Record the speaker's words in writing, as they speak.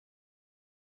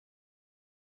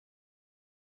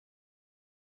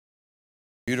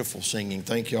Beautiful singing.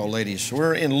 Thank you all, ladies.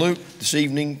 We're in Luke this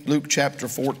evening, Luke chapter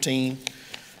 14.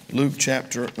 Luke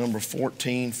chapter number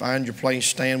 14. Find your place.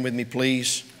 Stand with me,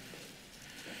 please.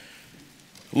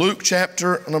 Luke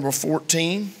chapter number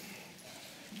 14.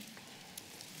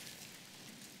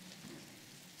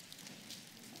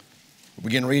 We'll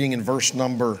begin reading in verse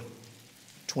number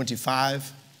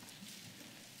 25.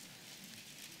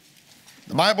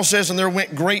 The Bible says, "And there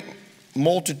went great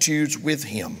multitudes with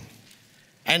him.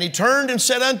 And he turned and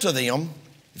said unto them,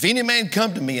 If any man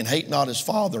come to me and hate not his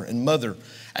father and mother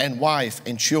and wife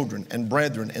and children and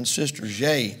brethren and sisters,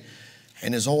 yea,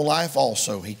 and his own life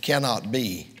also, he cannot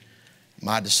be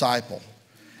my disciple.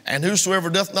 And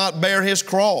whosoever doth not bear his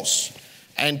cross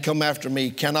and come after me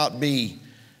cannot be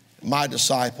my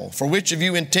disciple. For which of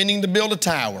you intending to build a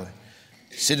tower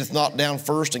sitteth not down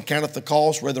first and counteth the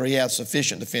cost, whether he hath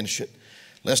sufficient to finish it?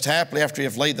 Lest haply after he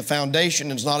hath laid the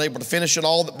foundation and is not able to finish it,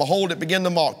 all that behold it begin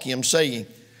to mock him, saying,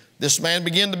 This man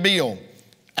began to build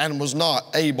and was not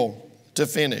able to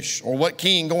finish. Or what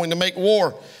king going to make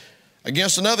war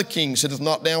against another king sitteth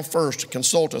not down first and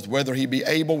consulteth whether he be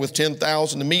able with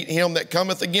 10,000 to meet him that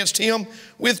cometh against him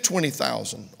with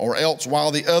 20,000? Or else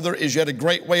while the other is yet a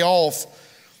great way off,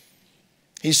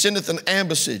 he sendeth an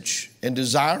ambassage and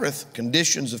desireth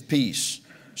conditions of peace.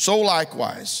 So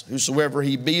likewise, whosoever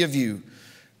he be of you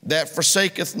that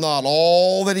forsaketh not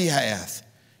all that he hath,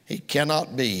 he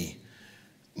cannot be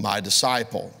my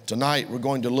disciple." Tonight we're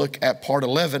going to look at part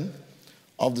 11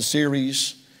 of the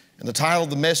series, and the title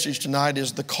of the message tonight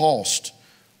is The Cost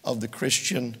of the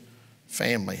Christian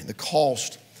Family. The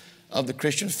cost of the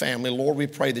Christian family. Lord, we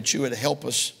pray that you would help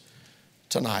us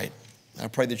tonight. I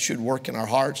pray that you would work in our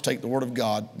hearts, take the word of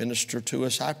God, minister to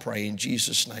us, I pray in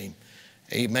Jesus' name.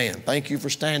 Amen. Thank you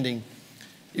for standing.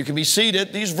 You can be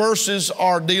seated. These verses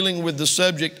are dealing with the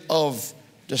subject of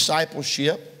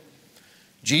discipleship.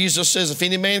 Jesus says, if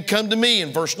any man come to me,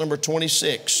 in verse number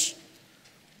 26.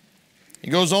 He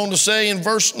goes on to say in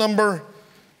verse number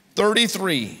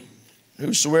 33,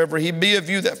 whosoever he be of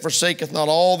you that forsaketh not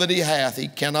all that he hath, he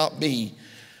cannot be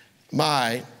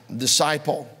my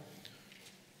disciple.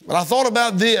 But I thought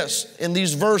about this in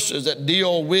these verses that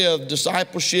deal with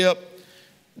discipleship,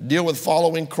 deal with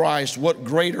following Christ. What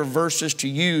greater verses to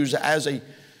use as a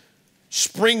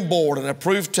springboard and a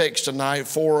proof text tonight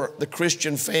for the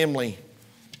Christian family.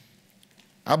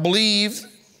 I believe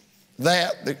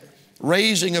that the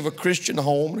raising of a Christian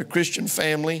home, a Christian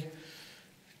family,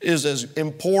 is as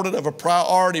important of a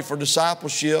priority for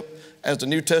discipleship as the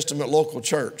New Testament local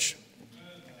church.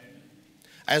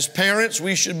 As parents,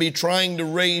 we should be trying to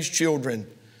raise children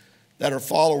that are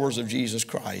followers of Jesus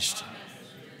Christ,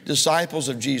 disciples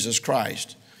of Jesus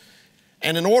Christ.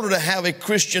 And in order to have a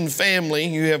Christian family,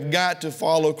 you have got to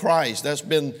follow Christ. That's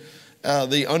been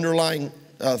the underlying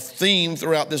theme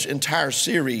throughout this entire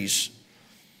series.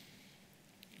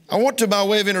 I want to, by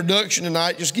way of introduction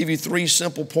tonight, just give you 3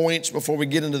 simple points before we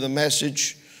get into the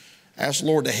message. Ask the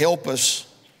Lord to help us.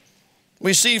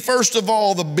 We see, first of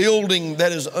all, the building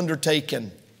that is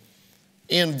undertaken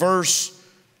in verse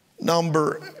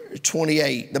number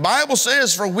 28. The Bible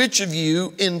says, for which of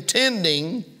you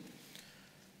intending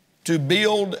to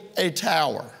build a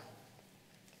tower?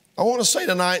 I want to say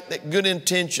tonight that good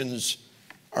intentions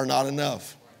are not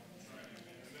enough.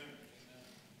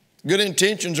 Good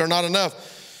intentions are not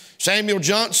enough. Samuel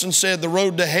Johnson said the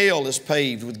road to hell is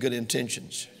paved with good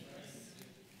intentions.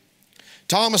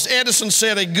 Thomas Edison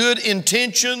said a good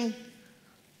intention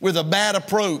with a bad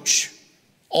approach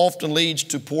often leads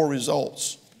to poor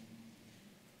results.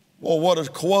 Well, what a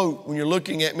quote when you're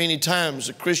looking at many times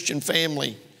a Christian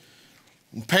family.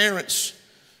 And parents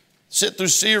sit through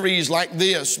series like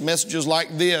this, messages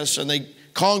like this, and they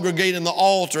congregate in the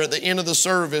altar at the end of the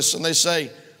service and they say,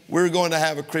 we're going to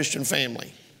have a Christian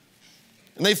family.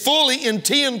 And they fully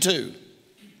intend to.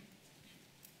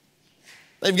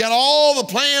 They've got all the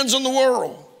plans in the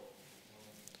world.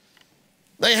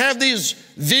 They have these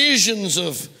visions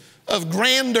of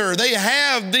grandeur. They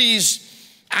have these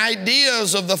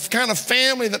ideas of the kind of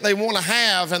family that they want to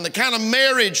have and the kind of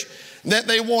marriage that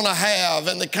they want to have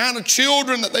and the kind of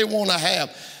children that they want to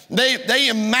have. They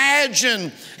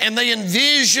imagine and they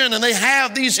envision and they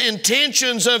have these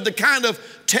intentions of the kind of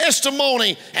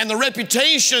testimony and the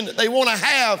reputation that they want to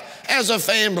have as a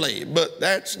family. But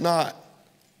that's not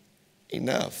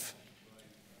enough.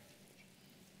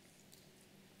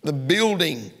 The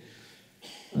building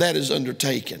that is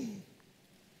undertaken.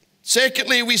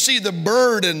 Secondly, we see the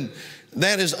burden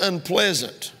that is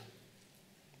unpleasant.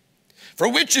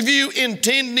 For which of you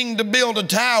intending to build a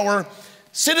tower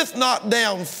sitteth not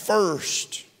down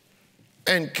first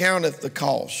and counteth the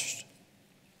cost,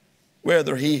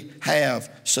 whether he have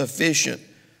sufficient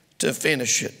to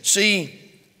finish it. See,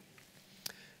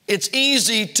 it's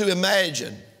easy to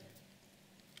imagine.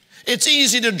 It's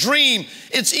easy to dream.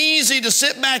 It's easy to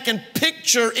sit back and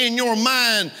picture in your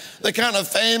mind the kind of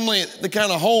family, the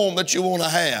kind of home that you want to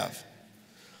have.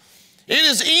 It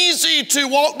is easy to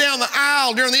walk down the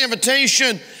aisle during the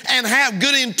invitation and have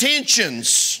good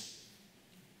intentions.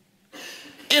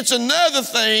 It's another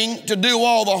thing to do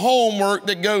all the homework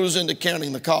that goes into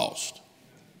counting the cost.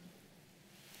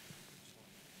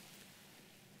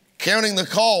 Counting the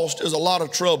cost is a lot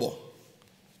of trouble.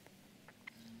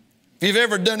 If you've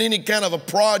ever done any kind of a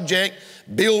project,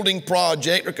 building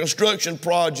project or construction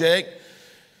project,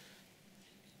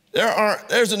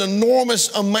 there's an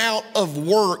enormous amount of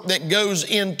work that goes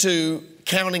into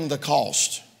counting the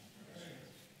cost.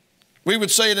 We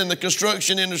would say it in the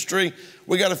construction industry,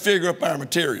 we got to figure up our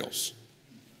materials.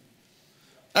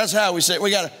 That's how we say it. We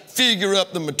got to figure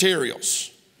up the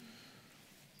materials.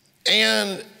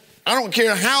 And I don't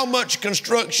care how much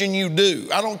construction you do.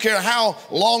 I don't care how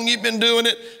long you've been doing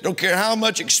it. I don't care how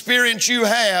much experience you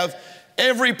have.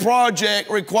 Every project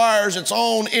requires its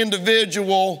own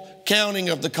individual counting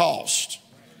of the cost.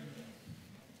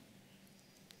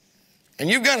 And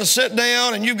you've got to sit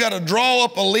down and you've got to draw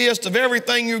up a list of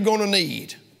everything you're going to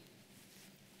need.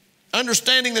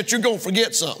 Understanding that you're going to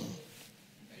forget something.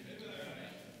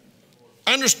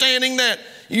 Understanding that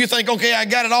you think, okay, I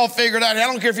got it all figured out. I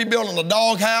don't care if you're building a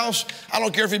doghouse. I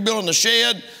don't care if you're building a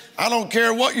shed. I don't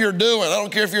care what you're doing. I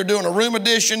don't care if you're doing a room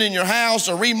addition in your house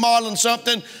or remodeling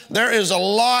something. There is a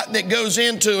lot that goes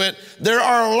into it. There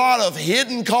are a lot of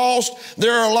hidden costs.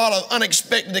 There are a lot of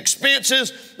unexpected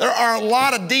expenses. There are a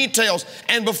lot of details.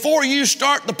 And before you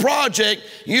start the project,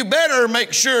 you better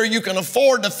make sure you can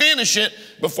afford to finish it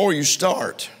before you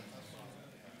start.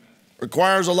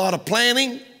 Requires a lot of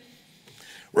planning.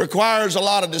 Requires a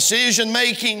lot of decision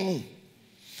making.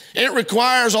 It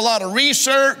requires a lot of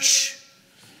research.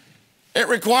 It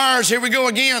requires, here we go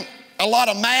again, a lot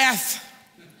of math.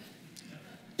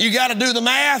 You got to do the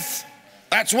math.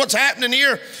 That's what's happening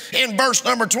here in verse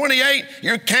number 28.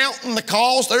 You're counting the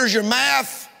cost. There's your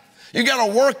math. You got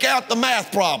to work out the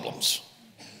math problems.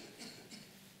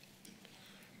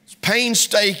 It's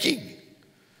painstaking.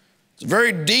 It's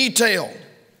very detailed.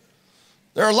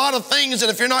 There are a lot of things that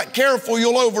if you're not careful,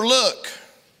 you'll overlook.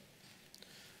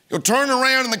 You'll turn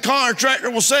around and the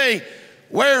contractor will say,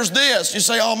 where's this? You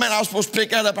say, oh man, I was supposed to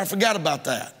pick that up. I forgot about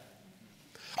that.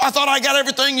 I thought I got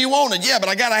everything you wanted. Yeah, but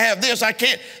I got to have this.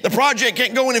 The project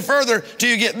can't go any further till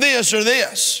you get this or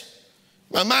this.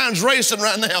 My mind's racing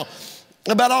right now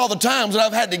about all the times that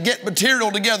I've had to get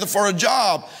material together for a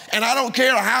job. And I don't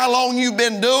care how long you've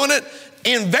been doing it,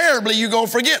 invariably you're going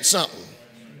to forget something.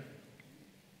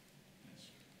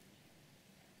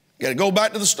 You got to go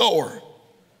back to the store,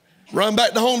 run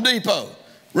back to Home Depot,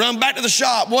 run back to the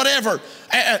shop, whatever.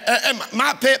 And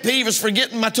my pet peeve is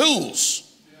forgetting my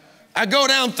tools. I go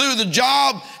down through the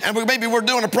job and maybe we're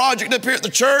doing a project up here at the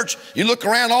church. You look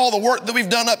around all the work that we've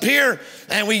done up here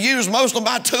and we use most of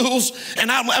my tools.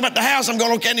 And I'm at the house, I'm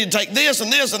going, okay, I need to take this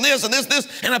and this and this and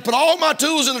this. And I put all my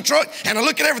tools in the truck and I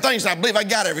look at everything and I believe I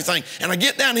got everything. And I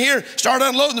get down here, start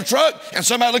unloading the truck and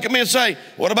somebody look at me and say,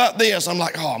 what about this? I'm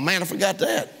like, oh man, I forgot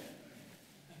that.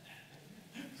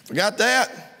 Forgot that.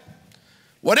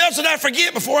 What else did I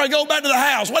forget before I go back to the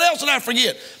house? What else did I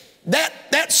forget?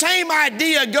 That same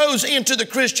idea goes into the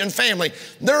Christian family.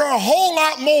 There are a whole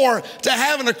lot more to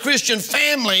having a Christian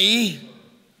family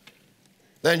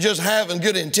than just having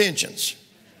good intentions.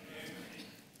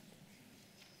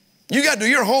 You got to do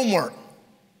your homework.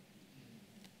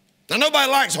 Now,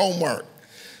 nobody likes homework.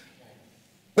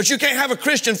 But you can't have a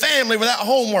Christian family without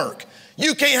homework.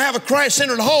 You can't have a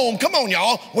Christ-centered home, come on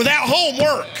y'all, without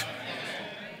homework.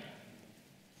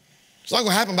 It's not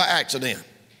going to happen by accident.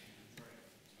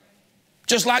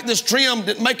 Just like this trim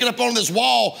didn't make it up on this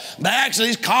wall by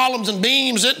accident, these columns and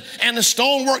beams and the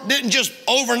stonework didn't just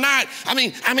overnight. I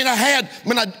mean, I had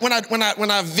when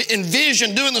I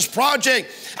envisioned doing this project,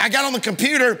 I got on the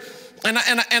computer and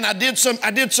I did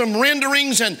some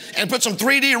renderings and put some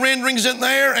 3D renderings in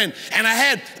there and I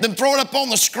had them throw it up on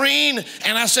the screen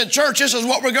and I said, church, this is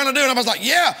what we're going to do. And I was like,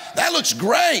 yeah, that looks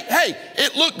great. Hey,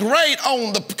 it looked great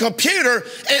on the computer.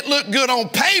 It looked good on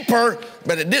paper,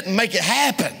 but it didn't make it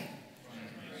happen.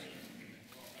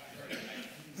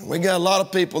 We got a lot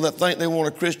of people that think they want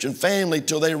a Christian family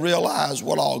till they realize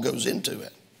what all goes into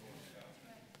it.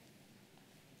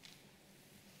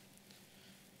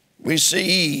 We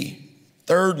see,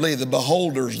 thirdly, the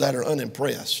beholders that are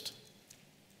unimpressed.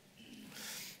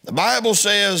 The Bible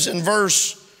says in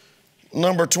verse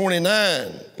number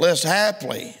 29, lest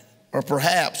haply, or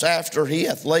perhaps after he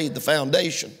hath laid the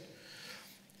foundation,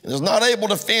 and is not able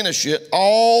to finish it,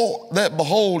 all that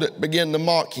behold it begin to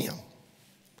mock him,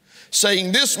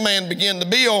 saying, this man began to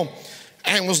build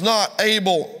and was not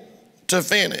able to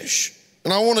finish.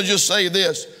 And I want to just say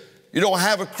this, you don't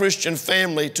have a Christian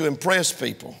family to impress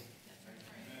people.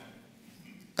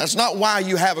 That's not why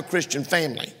you have a Christian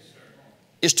family.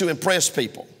 It's to impress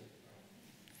people.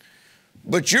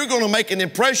 But you're going to make an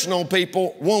impression on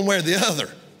people one way or the other.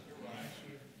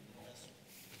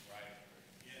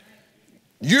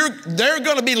 They're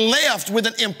going to be left with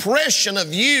an impression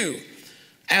of you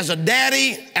as a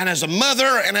daddy and as a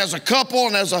mother and as a couple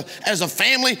and as a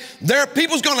family.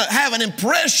 People's going to have an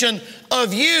impression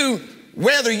of you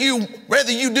whether you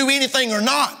do anything or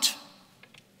not.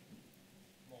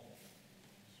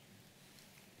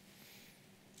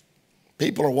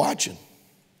 People are watching.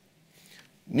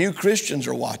 New Christians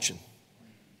are watching.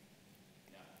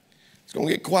 It's going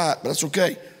to get quiet, but that's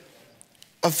okay.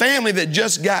 A family that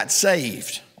just got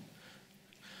saved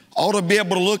ought to be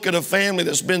able to look at a family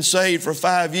that's been saved for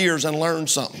 5 years and learn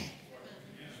something.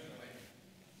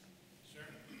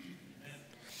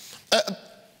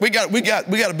 We got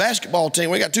a basketball team.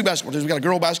 We got two basketball teams. We got a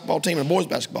girl basketball team and a boys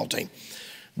basketball team.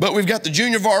 But we've got the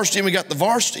junior varsity and we got the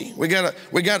varsity. We got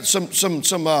a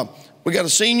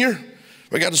senior.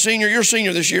 We got a senior. You're a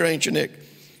senior this year, ain't you, Nick?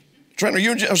 Trent, are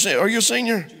you a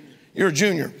senior? You're a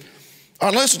junior. All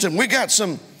right, listen to me. We got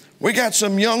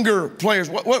some younger players.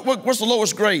 What's the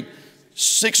lowest grade?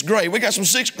 6th grade. We got some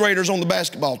 6th graders on the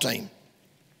basketball team.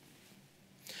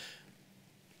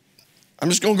 I'm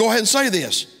just going to go ahead and say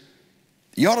this.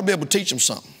 You ought to be able to teach them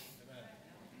something.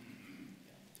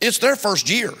 It's their first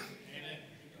year.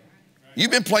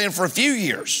 You've been playing for a few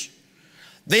years.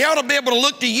 They ought to be able to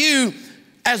look to you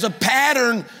as a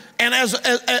pattern and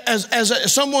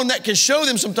as someone that can show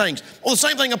them some things. Well, the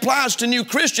same thing applies to new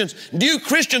Christians. New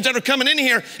Christians that are coming in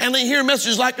here and they hear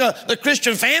messages like the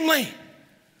Christian family.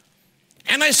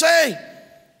 And they say,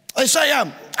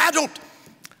 I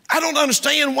don't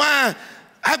understand why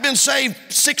I've been saved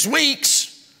 6 weeks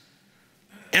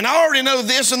and I already know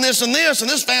this and this and this, and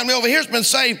this family over here has been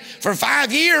saved for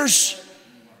 5 years.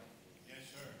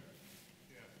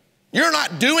 You're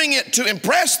not doing it to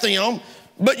impress them,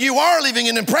 but you are leaving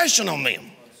an impression on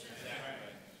them.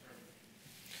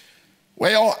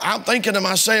 Well, I'm thinking to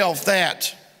myself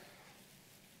that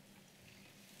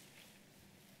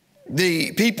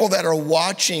the people that are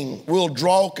watching will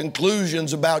draw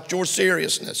conclusions about your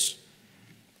seriousness.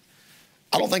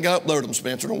 I don't think I uploaded them,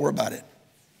 Spencer. Don't worry about it.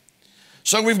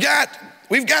 So we've got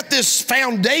this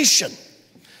foundation.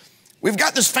 We've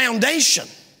got this foundation.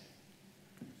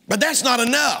 But that's not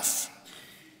enough.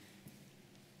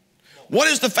 What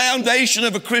is the foundation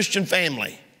of a Christian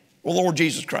family? Well, Lord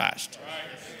Jesus Christ.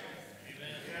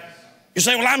 You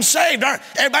say, well, I'm saved.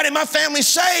 Everybody in my family's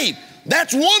saved.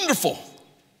 That's wonderful.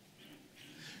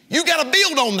 You got to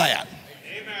build on that.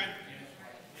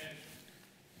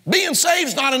 Being saved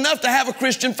is not enough to have a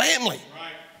Christian family.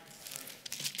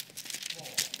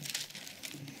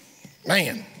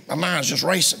 Man, my mind's just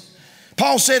racing.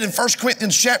 Paul said in 1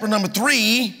 Corinthians chapter number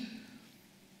 3,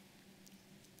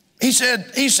 he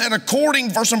said,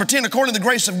 verse number 10, according to the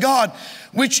grace of God,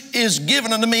 which is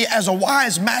given unto me as a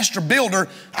wise master builder,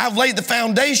 I've laid the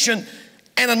foundation,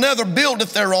 and another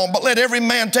buildeth thereon. But let every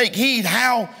man take heed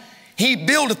how he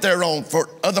buildeth thereon. For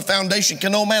other foundation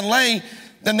can no man lay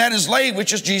than that is laid,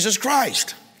 which is Jesus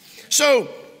Christ. So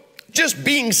just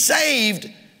being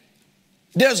saved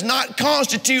does not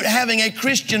constitute having a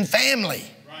Christian family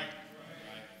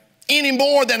any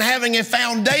more than having a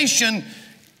foundation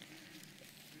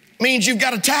means you've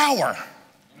got a tower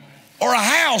or a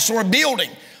house or a building.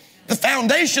 The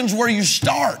foundation's where you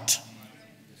start.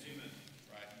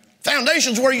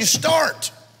 Foundation's where you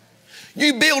start.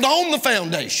 You build on the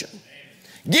foundation.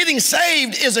 Getting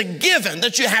saved is a given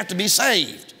that you have to be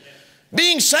saved.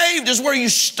 Being saved is where you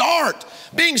start.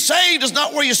 Being saved is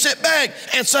not where you sit back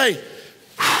and say,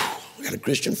 we got a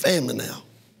Christian family now.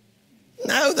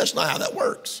 No, that's not how that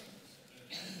works.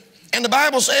 And the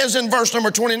Bible says in verse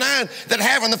number 29 that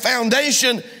having the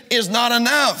foundation is not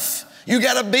enough. You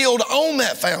got to build on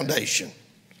that foundation.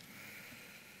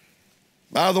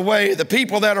 By the way, the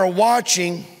people that are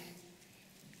watching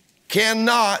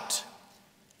cannot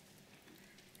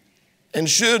and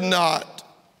should not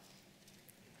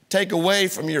take away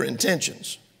from your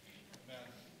intentions.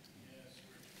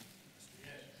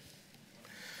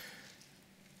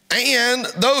 And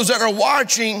those that are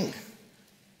watching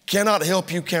cannot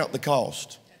help you count the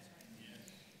cost.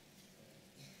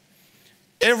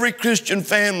 Every Christian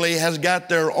family has got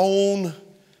their own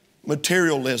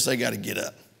material list they got to get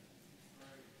up.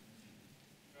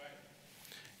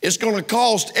 It's going to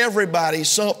cost everybody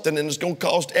something, and it's going to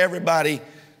cost everybody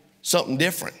something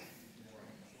different.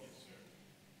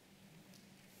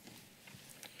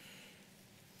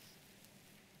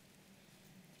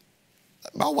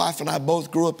 My wife and I both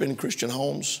grew up in Christian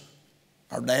homes.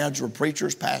 Our dads were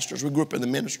preachers, pastors. We grew up in the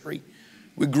ministry.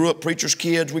 We grew up preachers'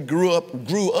 kids. We grew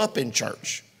up in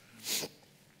church.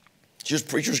 She was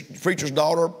preacher's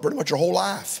daughter pretty much her whole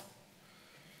life.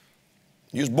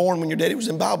 You was born when your daddy was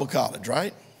in Bible college,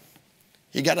 right?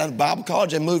 He got out of Bible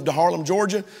college and moved to Harlem,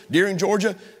 Georgia, Deering,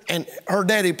 Georgia, and her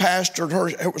daddy pastored her.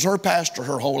 It was her pastor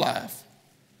her whole life.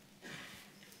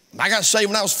 I got saved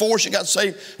when I was 4. She got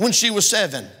saved when she was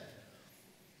 7.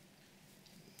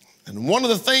 And one of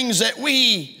the things that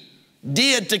we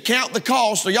did to count the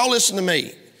cost, so y'all listen to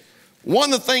me.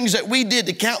 One of the things that we did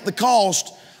to count the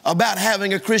cost about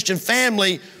having a Christian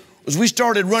family was we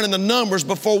started running the numbers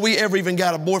before we ever even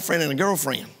got a boyfriend and a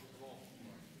girlfriend.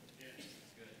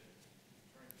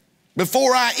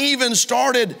 Before I even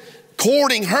started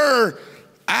courting her,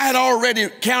 I had already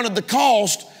counted the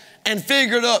cost and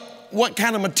figured up what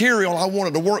kind of material I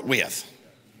wanted to work with.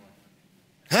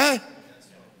 Huh?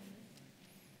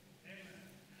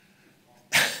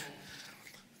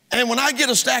 And when I get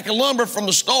a stack of lumber from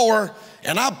the store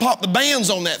and I pop the bands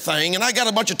on that thing and I got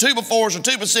a bunch of 2x4s and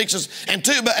 2x6s and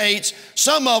 2x8s,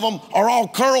 some of them are all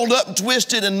curled up and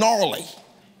twisted and gnarly.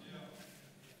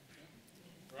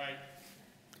 Right.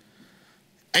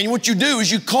 And what you do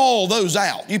is you call those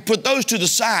out. You put those to the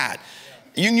side.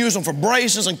 You can use them for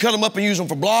braces and cut them up and use them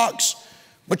for blocks.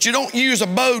 But you don't use a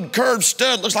bowed curved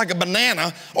stud that looks like a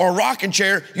banana or a rocking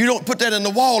chair. You don't put that in the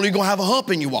wall, you're going to have a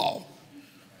hump in your wall.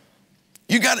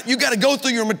 You got to go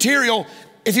through your material.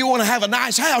 If you want to have a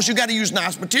nice house, you got to use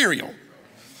nice material.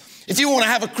 If you want to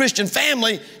have a Christian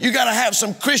family, you got to have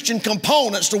some Christian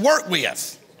components to work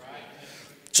with.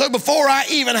 So before I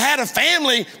even had a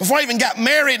family, before I even got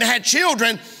married and had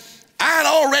children, I had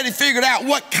already figured out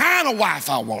what kind of wife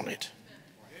I wanted.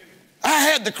 I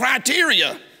had the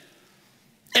criteria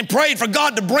and prayed for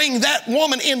God to bring that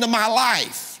woman into my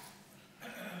life.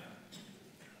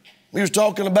 We was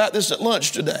talking about this at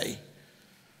lunch today.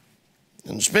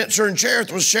 And Spencer and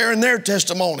Cherith was sharing their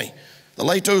testimony. The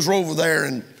Latos were over there,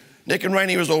 and Nick and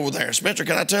Rainey was over there. Spencer,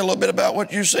 can I tell you a little bit about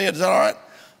what you said? Is that all right?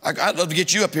 I'd love to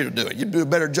get you up here to do it. You'd do a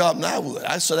better job than I would.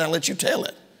 I'd sit down and let you tell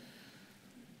it.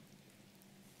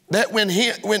 That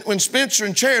when Spencer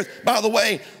and Cherith, by the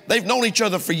way, they've known each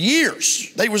other for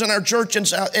years. They was in our church in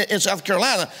South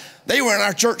Carolina. They were in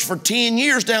our church for 10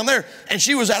 years down there, and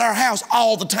she was at our house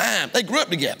all the time. They grew up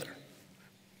together.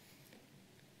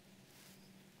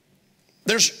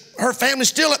 Her family's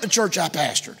still at the church I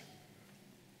pastored.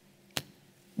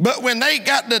 But when they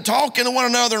got to talking to one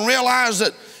another and realized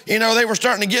that, they were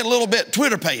starting to get a little bit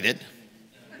Twitter-pated,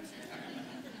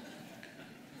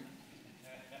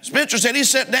 Spencer said he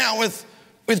sat down with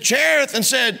Cherith and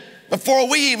said, before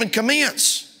we even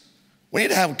commence, we need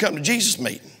to have a come to Jesus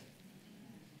meeting.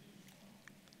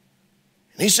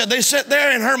 And he said they sat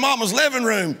there in her mama's living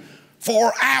room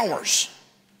for hours.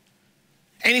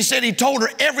 And he said he told her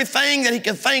everything that he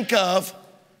could think of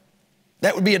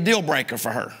that would be a deal breaker for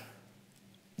her.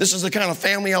 This is the kind of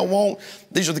family I want.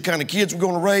 These are the kind of kids we're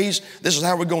going to raise. This is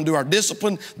how we're going to do our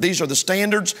discipline. These are the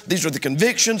standards. These are the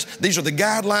convictions. These are the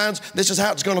guidelines. This is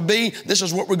how it's going to be. This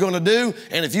is what we're going to do.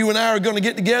 And if you and I are going to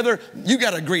get together, you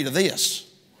got to agree to this.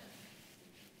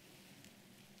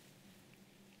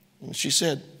 And she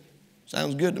said,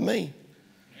 sounds good to me.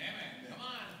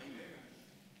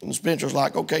 And Spencer's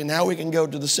like, okay, now we can go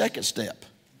to the second step.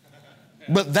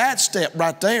 But that step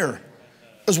right there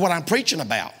is what I'm preaching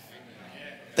about.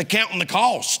 The counting the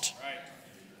cost.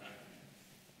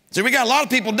 See, we got a lot of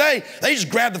people today, they just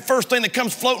grab the first thing that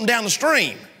comes floating down the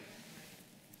stream.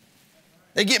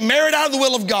 They get married out of the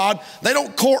will of God. They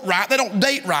don't court right. They don't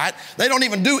date right. They don't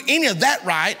even do any of that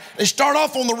right. They start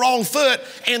off on the wrong foot,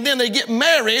 and then they get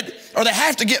married, or they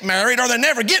have to get married, or they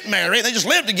never get married. They just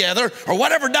live together, or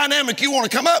whatever dynamic you want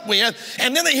to come up with.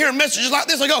 And then they hear messages like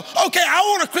this. They go, okay, I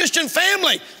want a Christian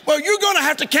family. Well, you're going to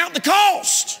have to count the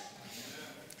cost.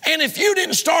 And if you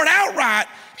didn't start out right,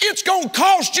 it's going to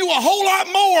cost you a whole lot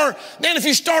more than if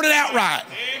you started out right.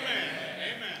 Amen.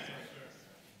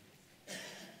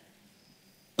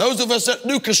 Those of us that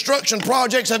do construction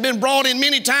projects have been brought in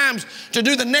many times to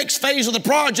do the next phase of the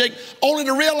project, only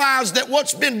to realize that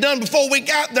what's been done before we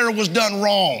got there was done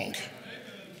wrong.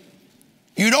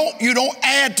 You don't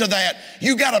add to that.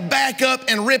 You got to back up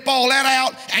and rip all that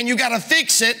out, and you got to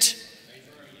fix it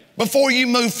before you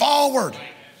move forward.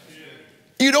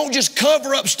 You don't just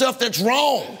cover up stuff that's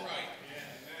wrong.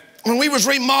 When we was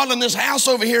remodeling this house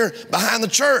over here behind the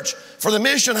church for the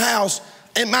mission house,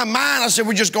 in my mind, I said,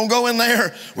 we're just going to go in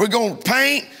there. We're going to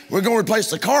paint. We're going to replace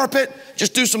the carpet.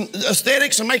 Just do some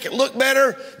aesthetics and make it look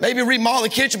better. Maybe remodel the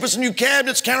kitchen, put some new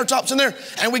cabinets, countertops in there.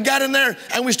 And we got in there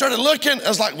and we started looking. I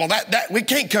was like, well, we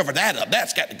can't cover that up.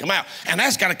 That's got to come out. And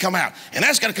that's got to come out. And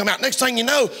that's got to come out. Next thing you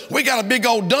know, we got a big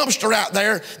old dumpster out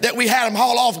there that we had them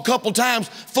haul off a couple times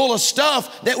full of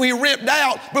stuff that we ripped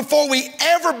out before we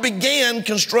ever began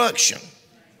construction.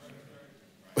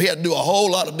 We had to do a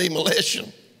whole lot of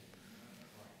demolition.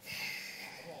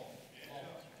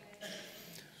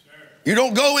 You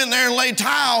don't go in there and lay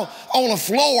tile on a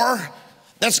floor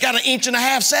that's got 1.5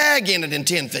 inch sag in it in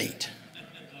 10 feet.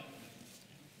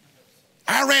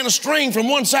 I ran a string from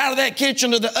one side of that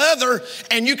kitchen to the other,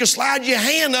 and you could slide your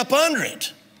hand up under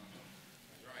it.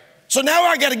 So now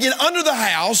I got to get under the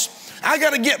house. I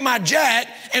got to get my jack,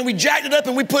 and we jacked it up,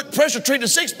 and we put pressure-treated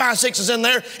 6x6s in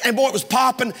there, and boy, it was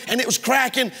popping, and it was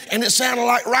cracking, and it sounded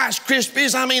like Rice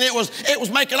Krispies. I mean, it was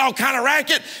making all kind of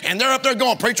racket, and they're up there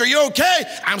going, preacher, you okay?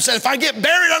 I'm saying, if I get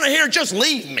buried under here, just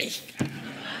leave me.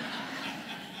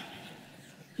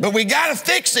 But we got to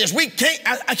fix this. We can't,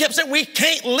 I kept saying, we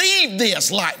can't leave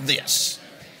this like this.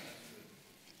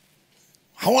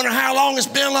 I wonder how long it's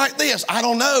been like this. I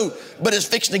don't know, but it's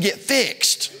fixing to get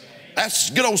fixed. That's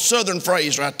a good old Southern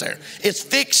phrase right there. It's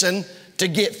fixing to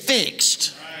get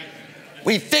fixed.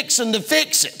 We fixing to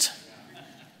fix it.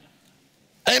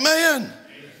 Amen.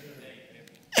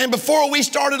 And before we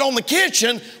started on the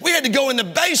kitchen, we had to go in the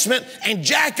basement and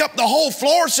jack up the whole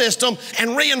floor system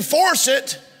and reinforce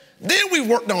it. Then we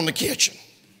worked on the kitchen.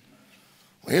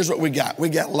 Well, here's what we got. We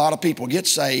got a lot of people get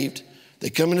saved. They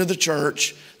come into the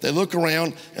church. They look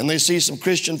around and they see some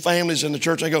Christian families in the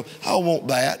church. They go, I want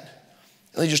that.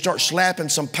 And they just start slapping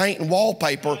some paint and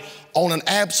wallpaper on an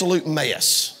absolute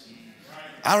mess.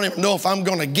 I don't even know if I'm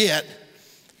going to get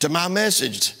to my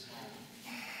message.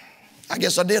 I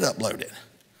guess I did upload it.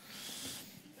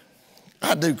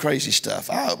 I do crazy stuff.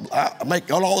 I make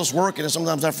all this work, and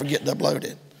sometimes I forget to upload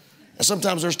it. And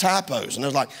sometimes there's typos, and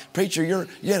there's like, preacher, you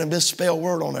had a misspelled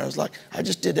word on there. I was like, I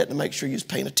just did that to make sure you was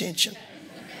paying attention.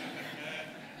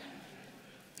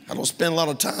 I don't spend a lot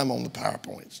of time on the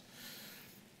PowerPoints.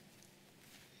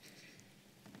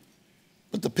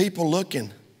 But the people looking,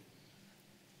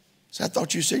 so I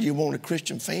thought you said you wanted a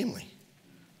Christian family.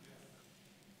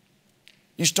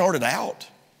 You started out.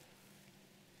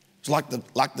 It's like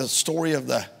the story of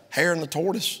the hare and the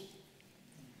tortoise.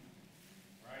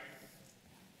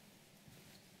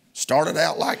 Started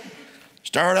out like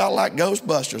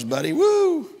Ghostbusters, buddy.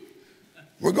 Woo!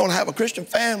 We're going to have a Christian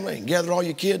family and gather all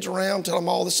your kids around, tell them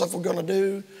all this stuff we're going to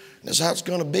do. And this is how it's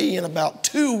going to be. In about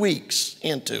 2 weeks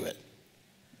into it,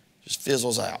 just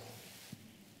fizzles out.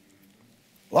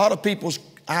 A lot of people's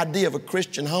idea of a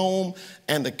Christian home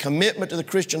and the commitment to the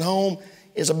Christian home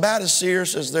is about as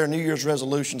serious as their New Year's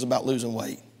resolutions about losing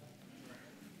weight.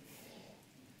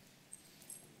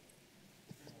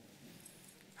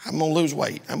 I'm going to lose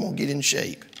weight. I'm going to get in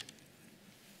shape.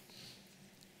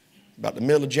 About the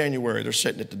middle of January, they're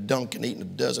sitting at the Dunkin' eating a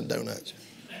dozen donuts.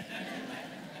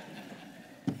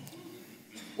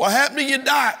 What happened to your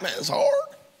diet, man? It's hard.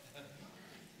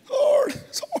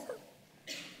 It's hard.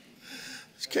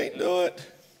 Just can't do it.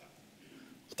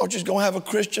 I thought you was going to have a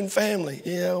Christian family.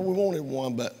 Yeah, we wanted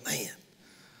one, but man,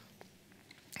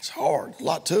 it's hard. A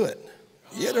lot to it.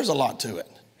 Yeah, there's a lot to it.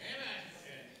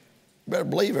 You better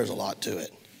believe there's a lot to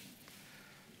it.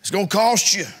 It's going to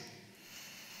cost you.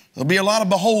 There'll be a lot of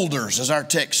beholders, as our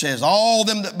text says, all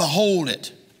them that behold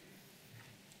it.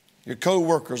 Your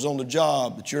co-workers on the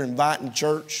job that you're inviting to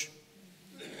church.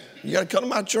 You got to come to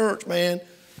my church, man.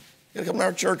 You got to come to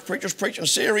our church. Preachers preaching a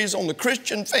series on the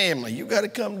Christian family. You got to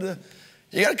come to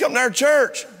our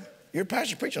church. Your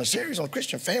pastor preaching a series on the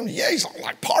Christian family. Yeah, he's on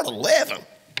like part 11.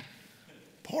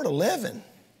 Part 11.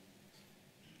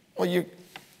 Well, your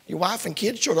wife and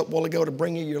kids showed up a while ago to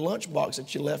bring you your lunchbox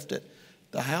that you left at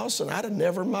the house, and I'd have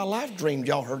never in my life dreamed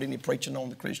y'all heard any preaching on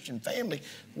the Christian family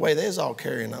the way they's all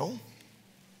carrying on.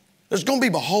 There's going to be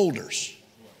beholders.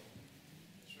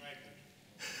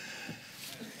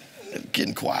 It's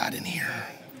getting quiet in here.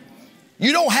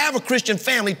 You don't have a Christian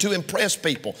family to impress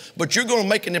people, but you're going to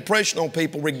make an impression on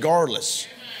people regardless.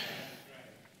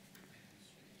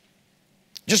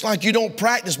 Just like you don't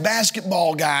practice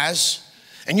basketball, guys,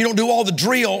 and you don't do all the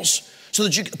drills so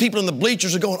that people in the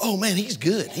bleachers are going, oh man, he's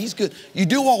good, he's good. You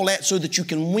do all that so that you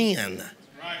can win.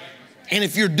 And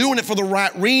if you're doing it for the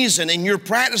right reason and you're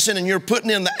practicing and you're putting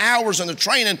in the hours and the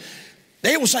training,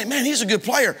 they will say, man, he's a good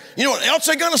player. You know what else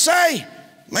they're going to say?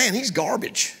 Man, he's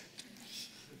garbage.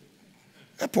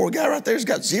 That poor guy right there's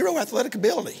got zero athletic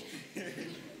ability.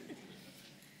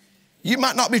 You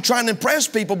might not be trying to impress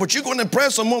people, but you're going to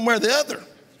impress them one way or the other.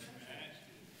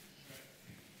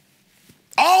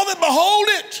 All that behold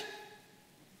it.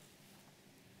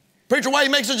 Preacher, why you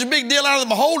make such a big deal out of the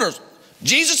beholders?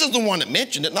 Jesus is the one that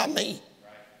mentioned it, not me.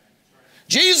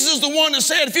 Jesus is the one that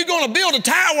said, if you're going to build a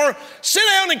tower, sit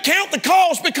down and count the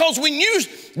cost, because when you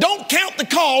don't count the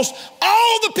cost,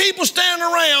 all the people standing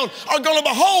around are going to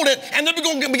behold it, and they're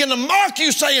going to begin to mock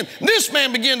you, saying, this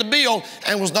man began to build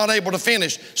and was not able to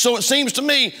finish. So it seems to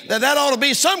me that ought to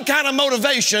be some kind of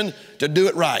motivation to do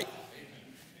it right.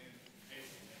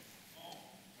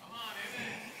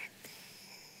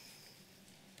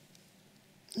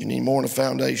 You need more than a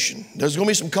foundation. There's going to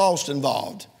be some cost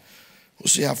involved. We'll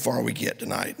see how far we get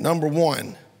tonight. Number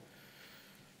one,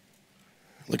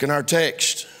 look in our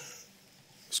text.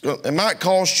 It might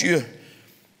cost you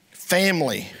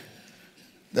family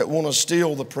that want to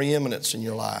steal the preeminence in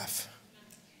your life.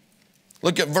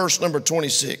 Look at verse number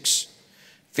 26.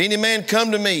 If any man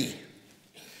come to me.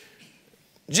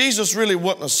 Jesus really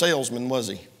wasn't a salesman, was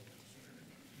he?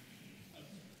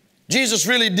 Jesus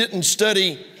really didn't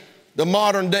study the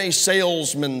modern day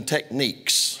salesman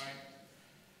techniques.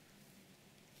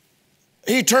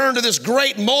 He turned to this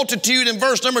great multitude in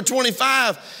verse number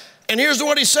 25, and here's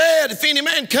what he said: if any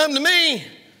man come to me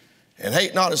and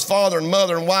hate not his father and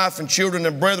mother and wife and children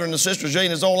and brethren and sisters, yea,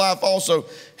 in his own life also,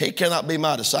 he cannot be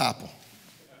my disciple.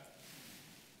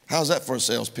 How's that for a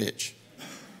sales pitch?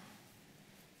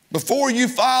 Before you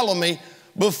follow me,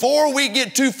 before we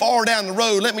get too far down the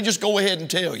road, let me just go ahead and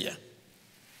tell you.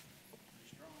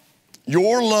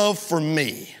 Your love for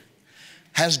me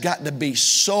has got to be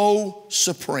so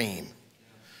supreme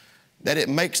that it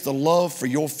makes the love for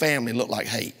your family look like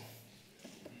hate.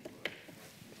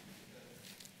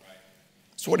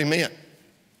 That's what he meant.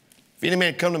 If any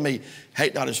man come to me,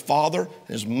 hate not his father,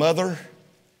 his mother.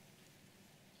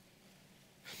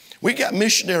 We got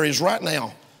missionaries right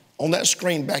now on that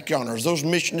screen back yonder. Those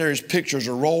missionaries' pictures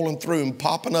are rolling through and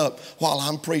popping up while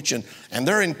I'm preaching. And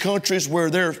they're in countries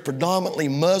where they're predominantly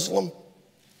Muslim.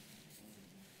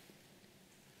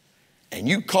 And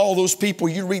you call those people,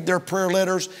 you read their prayer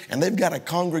letters, and they've got a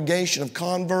congregation of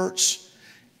converts.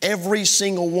 Every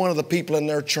single one of the people in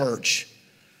their church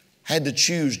had to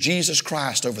choose Jesus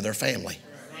Christ over their family.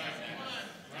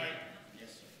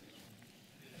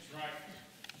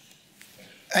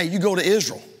 Hey, you go to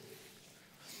Israel.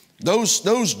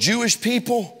 Those Jewish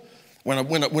people, when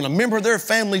a member of their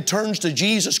family turns to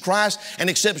Jesus Christ and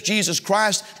accepts Jesus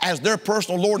Christ as their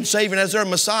personal Lord and Savior and as their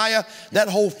Messiah, that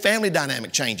whole family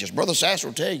dynamic changes. Brother Sasser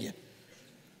will tell you.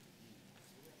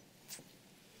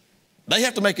 They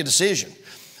have to make a decision.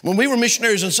 When we were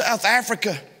missionaries in South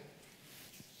Africa,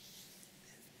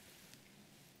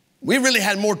 we really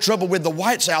had more trouble with the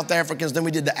white South Africans than we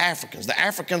did the Africans. The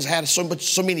Africans had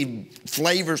so many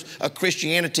flavors of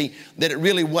Christianity that it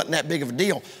really wasn't that big of a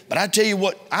deal. But I tell you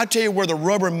where the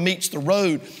rubber meets the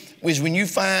road is when you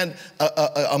find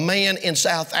a man in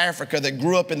South Africa that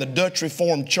grew up in the Dutch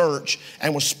Reformed Church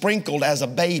and was sprinkled as a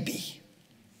baby.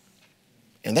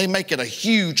 And they make it a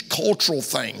huge cultural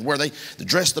thing where they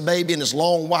dress the baby in this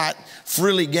long white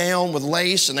frilly gown with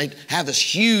lace, and they have this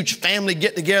huge family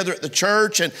get together at the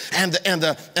church, and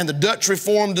the Dutch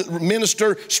Reformed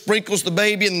minister sprinkles the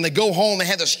baby, and then they go home. They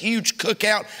have this huge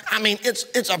cookout. I mean,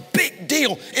 it's a big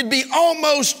deal. It'd be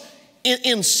almost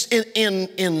in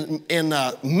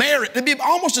merit. It'd be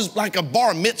almost as like a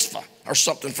bar mitzvah or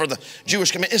something for the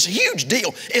Jewish community. It's a huge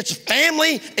deal. It's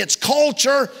family. It's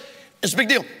culture. It's a big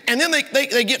deal. And then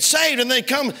they get saved and they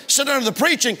come sit under the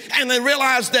preaching and they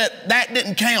realize that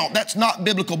didn't count. That's not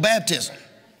biblical baptism.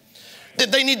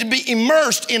 That they need to be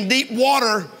immersed in deep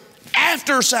water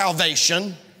after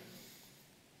salvation.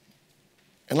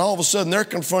 And all of a sudden they're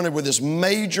confronted with this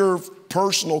major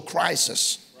personal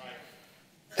crisis.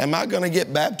 Am I going to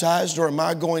get baptized, or am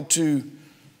I going to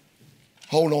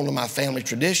hold on to my family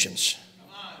traditions?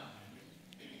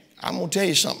 I'm going to tell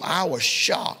you something. I was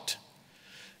shocked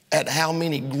at how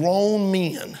many grown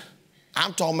men,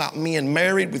 I'm talking about men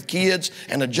married with kids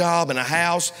and a job and a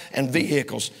house and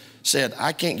vehicles, said,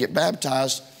 I can't get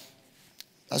baptized.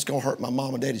 That's going to hurt my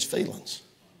mom and daddy's feelings.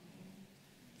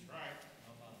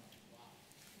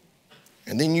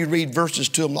 And then you read verses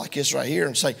to them like this right here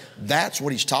and say, that's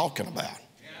what he's talking about.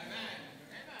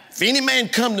 If any man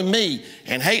come to me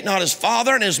and hate not his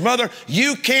father and his mother,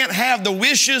 you can't have the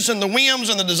wishes and the whims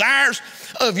and the desires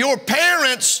of your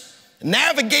parents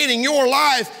navigating your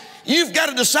life. You've got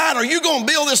to decide, are you going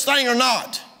to build this thing or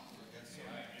not?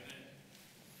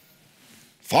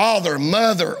 Father,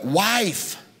 mother,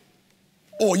 wife.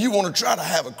 Or you want to try to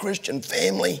have a Christian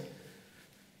family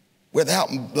without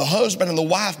the husband and the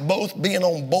wife both being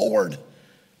on board.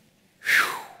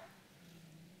 Whew.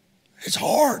 It's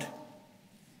hard.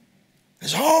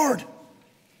 It's hard.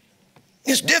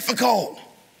 It's difficult.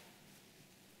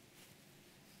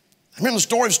 I remember the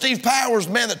story of Steve Powers,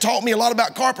 the man that taught me a lot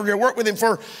about carpentry. I worked with him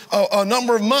for a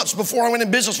number of months before I went in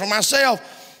business for myself.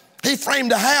 He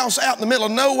framed a house out in the middle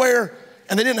of nowhere,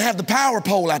 and they didn't have the power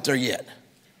pole out there yet.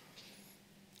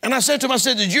 And I said to him, I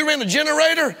said, did you rent a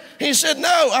generator? He said,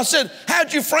 no. I said,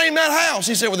 how'd you frame that house?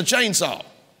 He said, with a chainsaw.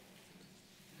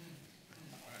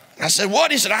 I said,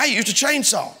 what? He said, I used a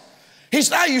chainsaw. He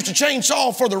said, I used a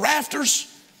chainsaw for the rafters.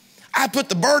 I put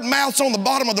the bird mouths on the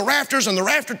bottom of the rafters and the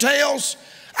rafter tails.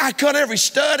 I cut every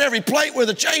stud, every plate with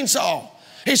a chainsaw.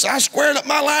 He said, I squared up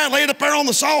my line, laid up there on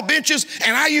the saw benches,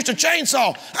 and I used a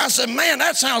chainsaw. I said, man,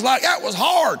 that sounds like that was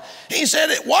hard. He said,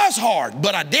 it was hard,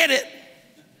 but I did it.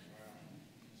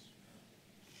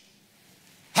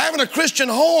 Having a Christian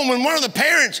home when one of the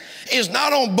parents is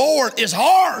not on board is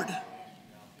hard.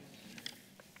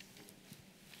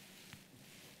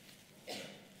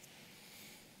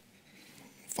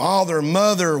 Father,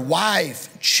 mother,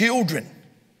 wife, children.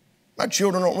 My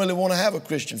children don't really want to have a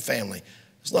Christian family.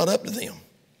 It's not up to them.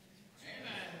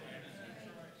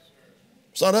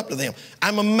 It's not up to them.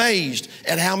 I'm amazed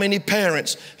at how many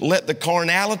parents let the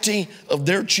carnality of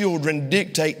their children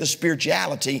dictate the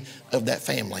spirituality of that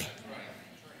family.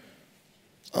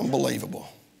 Unbelievable.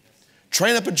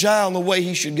 Train up a child in the way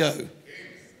he should go,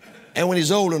 and when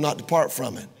he's older, not depart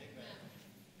from it.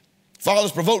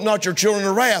 Fathers, provoke not your children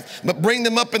to wrath, but bring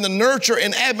them up in the nurture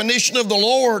and admonition of the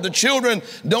Lord. The children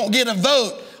don't get a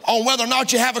vote on whether or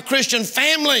not you have a Christian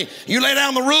family. You lay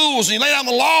down the rules, and you lay down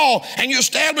the law, and you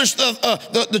establish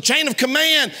the chain of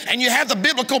command, and you have the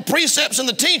biblical precepts and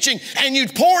the teaching, and you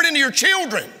pour it into your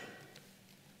children.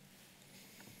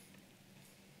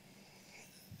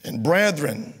 And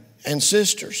brethren and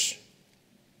sisters,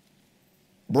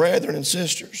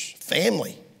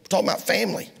 family. We're talking about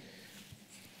family.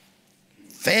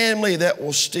 Family that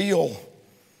will steal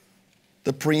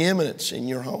the preeminence in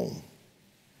your home.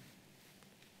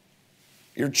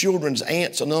 Your children's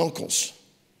aunts and uncles.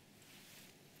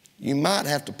 You might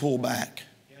have to pull back.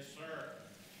 Yes, sir.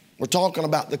 We're talking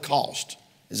about the cost.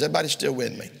 Is everybody still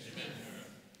with me?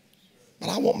 But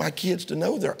I want my kids to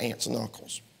know their aunts and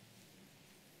uncles.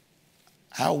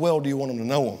 How well do you want them to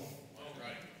know them?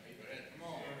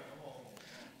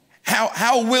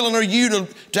 How willing are you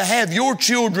to have your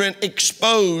children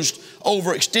exposed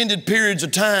over extended periods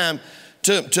of time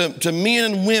to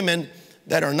men and women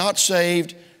that are not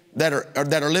saved, that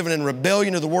are living in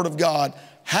rebellion to the Word of God?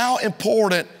 How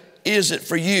important is it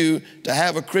for you to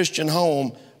have a Christian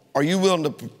home? Are you willing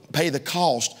to pay the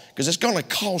cost? Because it's going to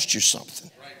cost you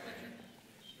something.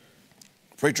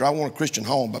 Preacher, I want a Christian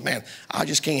home, but man, I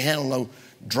just can't handle no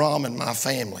drama in my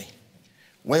family.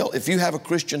 Well, if you have a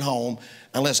Christian home,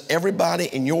 unless everybody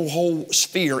in your whole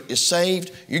sphere is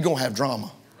saved, you're going to have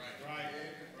drama.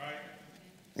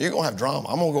 You're going to have drama.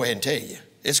 I'm going to go ahead and tell you.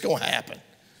 It's going to happen.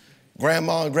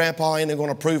 Grandma and grandpa ain't going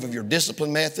to approve of your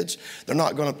discipline methods. They're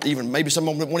not going to even, maybe some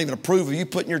of them won't even approve of you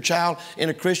putting your child in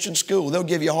a Christian school. They'll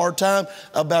give you a hard time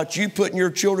about you putting your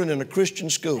children in a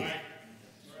Christian school.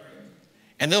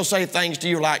 And they'll say things to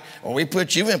you like, well, we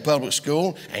put you in public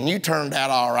school and you turned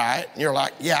out all right. And you're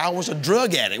like, yeah, I was a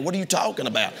drug addict. What are you talking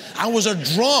about? I was a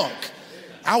drunk.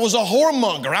 I was a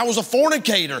whoremonger. I was a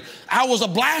fornicator. I was a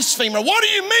blasphemer. What do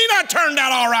you mean I turned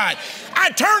out all right? I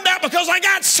turned out because I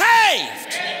got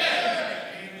saved.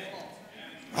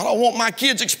 I don't want my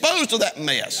kids exposed to that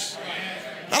mess.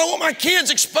 I don't want my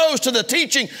kids exposed to the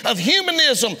teaching of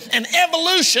humanism and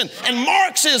evolution and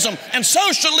Marxism and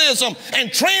socialism and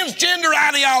transgender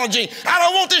ideology. I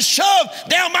don't want this shoved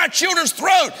down my children's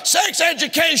throat. Sex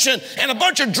education and a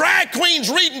bunch of drag queens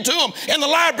reading to them in the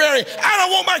library. I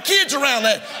don't want my kids around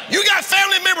that. You got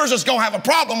family members that's going to have a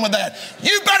problem with that.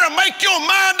 You better make your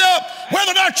mind up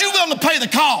whether or not you're willing to pay the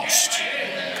cost.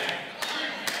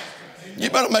 You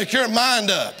better make your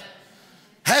mind up.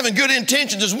 Having good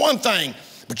intentions is one thing,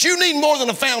 but you need more than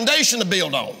a foundation to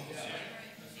build on.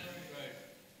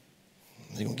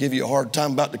 They're going to give you a hard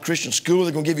time about the Christian school.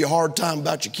 They're going to give you a hard time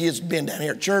about your kids being down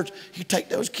here at church. You take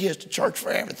those kids to church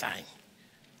for everything.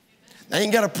 They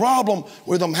ain't got a problem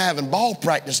with them having ball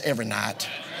practice every night.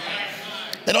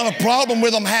 They don't have a problem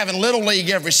with them having Little League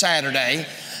every Saturday.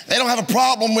 They don't have a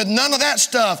problem with none of that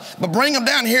stuff, but bring them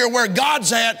down here where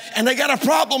God's at, and they got a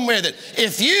problem with it.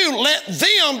 If you let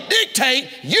them dictate,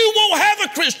 you won't have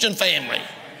a Christian family.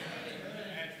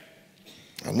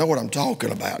 I know what I'm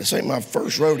talking about. This ain't my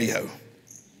first rodeo.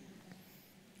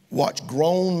 Watch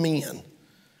grown men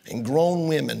and grown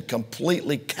women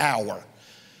completely cower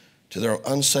to their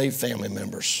unsaved family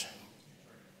members.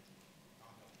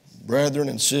 brethren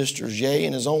and sisters, yea,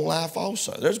 in his own life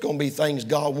also. There's going to be things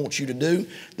God wants you to do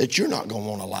that you're not going to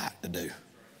want to like to do.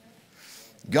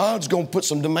 God's going to put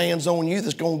some demands on you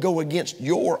that's going to go against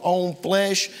your own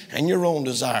flesh and your own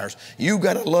desires. You've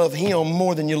got to love him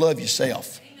more than you love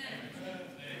yourself.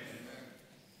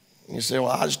 You say, well,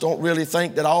 I just don't really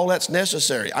think that all that's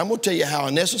necessary. I'm going to tell you how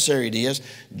unnecessary it is.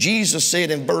 Jesus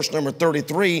said in verse number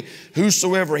 33,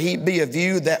 whosoever he be of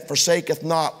you that forsaketh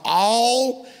not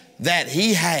all that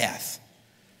he hath,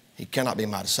 he cannot be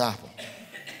my disciple.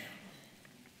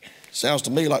 Sounds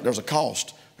to me like there's a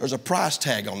cost. There's a price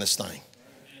tag on this thing.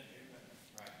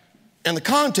 And the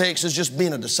context is just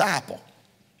being a disciple.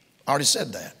 I already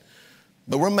said that.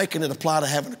 But we're making it apply to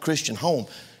having a Christian home,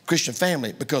 Christian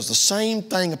family, because the same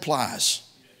thing applies.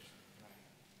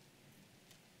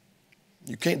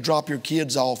 You can't drop your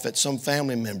kids off at some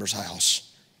family member's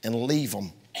house and leave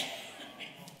them.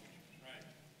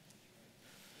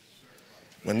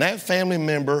 When that family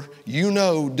member, you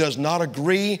know, does not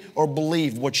agree or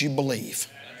believe what you believe,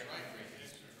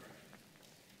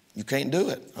 you can't do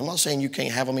it. I'm not saying you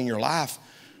can't have them in your life.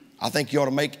 I think you ought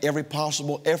to make every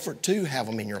possible effort to have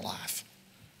them in your life.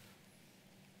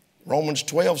 Romans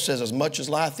 12 says, as much as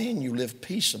life in you, live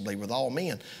peaceably with all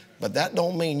men. But that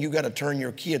don't mean you got to turn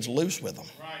your kids loose with them.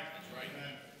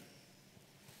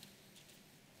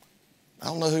 I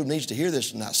don't know who needs to hear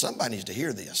this tonight. Somebody needs to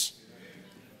hear this.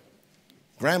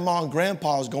 Grandma and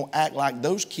grandpa is going to act like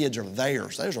those kids are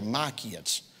theirs. Those are my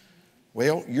kids.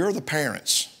 Well, you're the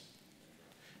parents.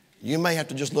 You may have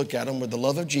to just look at them with the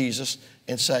love of Jesus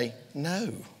and say,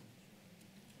 no.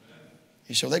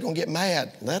 You say, well, they're going to get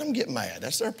mad. Let them get mad.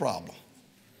 That's their problem.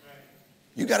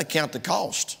 You got to count the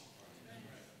cost.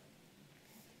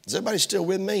 Is everybody still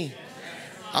with me?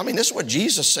 I mean, this is what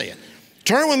Jesus said.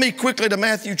 Turn with me quickly to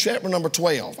Matthew chapter number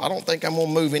 12. I don't think I'm going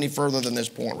to move any further than this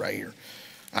point right here.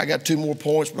 I got 2 more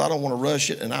points, but I don't want to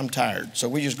rush it, and I'm tired. So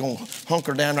we're just going to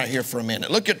hunker down right here for a minute.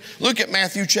 Look at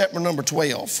Matthew chapter number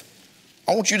 12.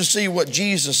 I want you to see what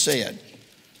Jesus said.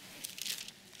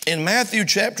 In Matthew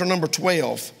chapter number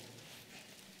 12,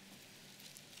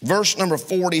 verse number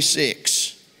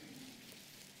 46.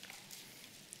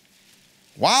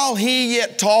 While he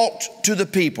yet talked to the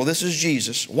people, this is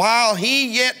Jesus, while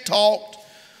he yet talked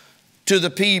to the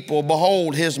people,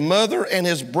 behold, his mother and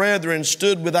his brethren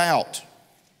stood without,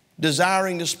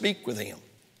 desiring to speak with him.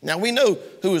 Now we know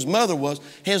who his mother was.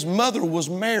 His mother was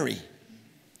Mary.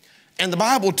 And the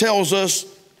Bible tells us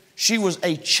she was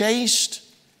a chaste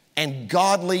and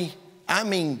godly,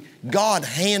 God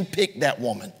handpicked that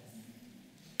woman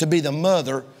to be the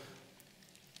mother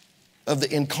of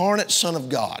the incarnate Son of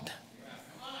God.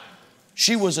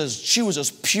 She was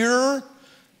as pure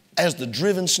as the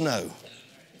driven snow.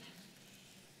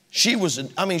 She was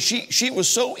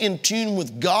so in tune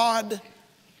with God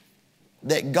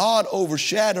that God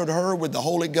overshadowed her with the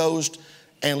Holy Ghost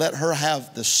and let her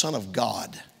have the Son of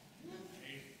God.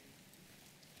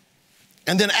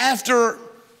 And then after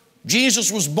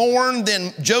Jesus was born,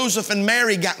 then Joseph and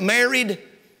Mary got married,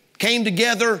 came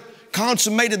together,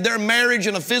 consummated their marriage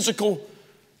in a physical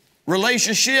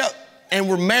relationship, and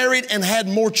were married and had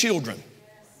more children.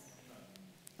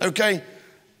 Okay?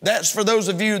 That's for those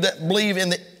of you that believe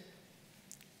in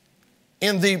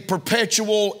the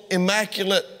perpetual,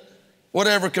 immaculate,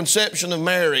 whatever conception of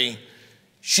Mary.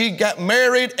 She got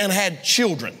married and had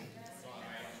children.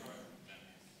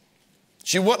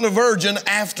 She wasn't a virgin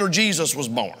after Jesus was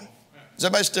born. Is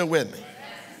everybody still with me?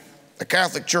 The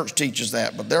Catholic Church teaches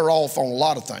that, but they're off on a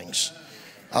lot of things.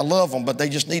 I love them, but they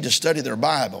just need to study their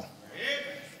Bible.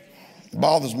 It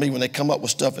bothers me when they come up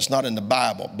with stuff that's not in the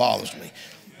Bible. It bothers me.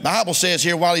 The Bible says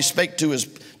here, while he spake to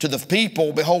the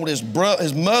people, behold, his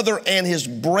mother and his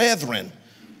brethren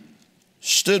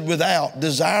stood without,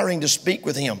 desiring to speak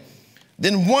with him.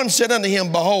 Then one said unto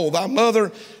him, behold, thy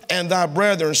mother and thy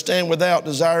brethren stand without,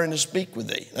 desiring to speak with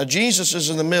thee. Now, Jesus is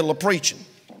in the middle of preaching.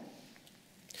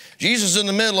 Jesus is in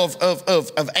the middle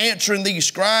of answering these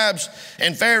scribes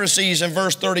and Pharisees in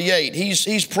verse 38.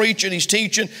 He's preaching, he's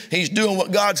teaching, he's doing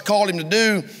what God's called him to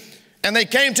do. And they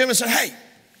came to him and said, hey,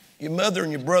 your mother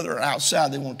and your brother are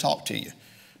outside, they want to talk to you.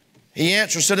 He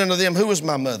answered, said unto them, who is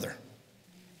my mother?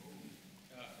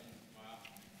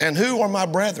 And who are my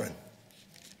brethren?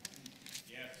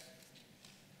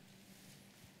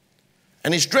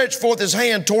 And he stretched forth his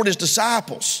hand toward his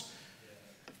disciples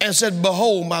and said,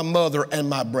 behold, my mother and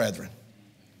my brethren.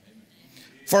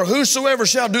 For whosoever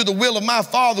shall do the will of my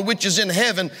Father which is in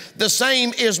heaven, the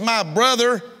same is my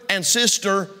brother and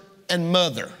sister and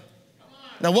mother.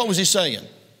 Now, what was he saying?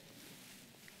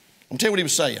 I'll tell you what he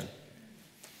was saying.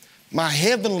 My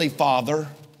heavenly Father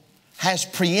has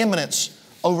preeminence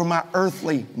over my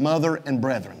earthly mother and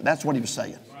brethren. That's what he was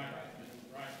saying.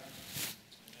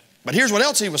 But here's what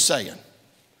else he was saying.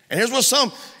 And here's what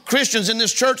some Christians in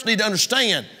this church need to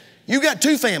understand. You got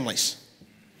two families.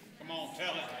 Come on,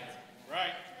 tell it.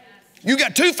 Right. You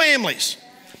got two families.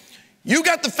 You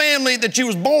got the family that you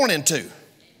was born into.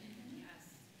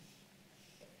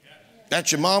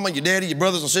 That's your mama, your daddy, your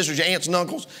brothers and sisters, your aunts and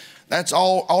uncles. That's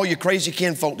all your crazy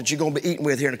kinfolk that you're going to be eating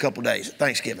with here in a couple of days at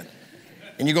Thanksgiving.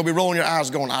 And you're going to be rolling your eyes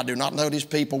going, I do not know these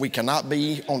people. We cannot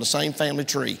be on the same family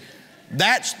tree.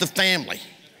 That's the family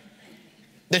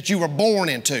that you were born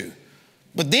into.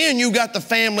 But then you got the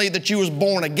family that you was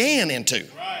born again into.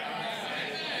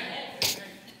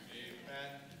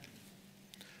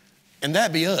 And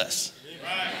that'd be us.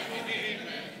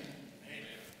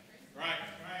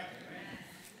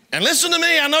 And listen to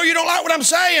me, I know you don't like what I'm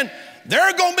saying. There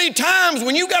are going to be times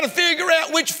when you got to figure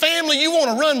out which family you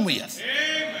want to run with.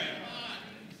 Amen.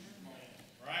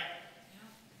 Right.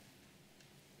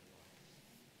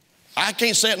 I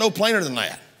can't say it no plainer than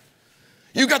that.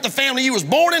 You got the family you was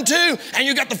born into, and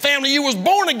you got the family you was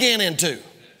born again into.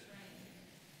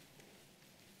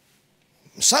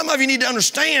 Some of you need to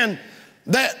understand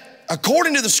that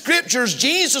according to the scriptures,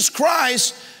 Jesus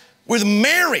Christ with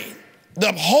Mary,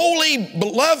 the holy,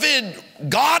 beloved,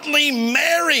 godly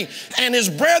Mary, and his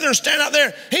brethren stand out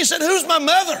there. He said, who's my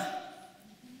mother?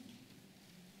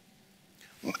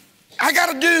 I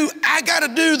got to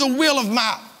do the will of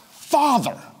my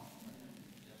Father.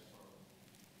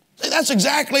 See, that's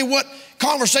exactly what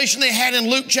conversation they had in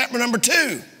Luke chapter number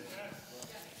 2.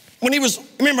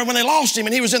 Remember when they lost him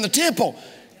and he was in the temple,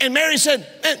 and Mary said,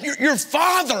 your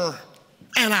father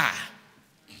and I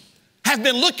have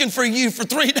been looking for you for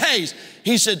 3 days.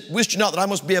 He said, wist you not that I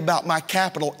must be about my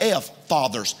capital F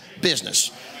Father's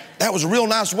business? That was a real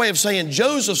nice way of saying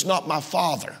Joseph's not my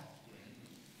father.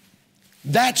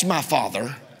 That's my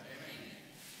father.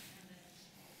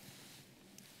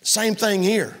 Same thing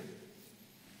here.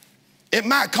 It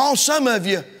might cause some of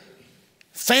you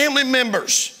family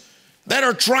members that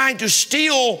are trying to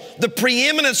steal the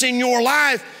preeminence in your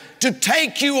life to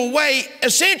take you away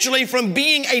essentially from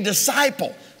being a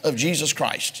disciple of Jesus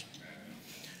Christ.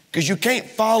 Because you can't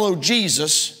follow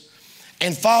Jesus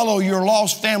and follow your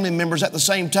lost family members at the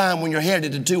same time when you're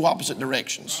headed in two opposite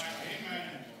directions.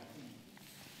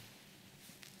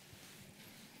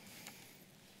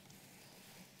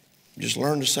 Just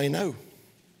learn to say no.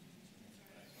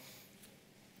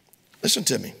 Listen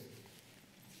to me.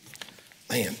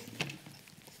 Man,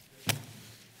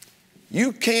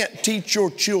 you can't teach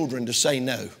your children to say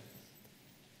no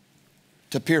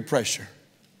to peer pressure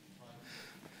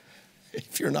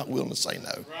if you're not willing to say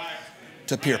no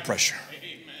to peer pressure.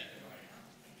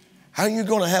 How are you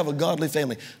going to have a godly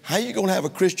family? How are you going to have a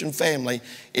Christian family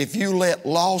if you let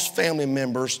lost family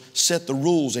members set the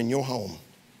rules in your home?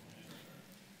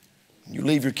 You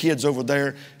leave your kids over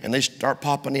there and they start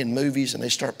popping in movies and they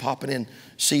start popping in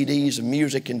CDs and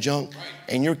music and junk,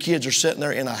 and your kids are sitting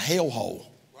there in a hellhole.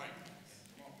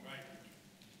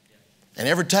 And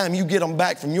every time you get them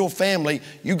back from your family,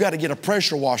 you got to get a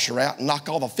pressure washer out and knock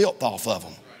all the filth off of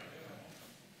them.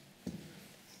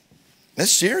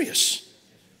 That's serious.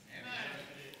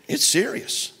 It's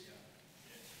serious.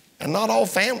 And not all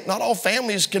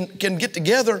families can get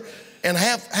together and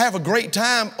have a great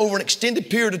time over an extended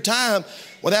period of time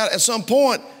without, at some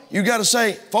point, you got to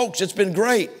say, folks, it's been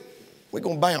great. We're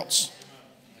going to bounce.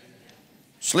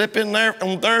 Slip in there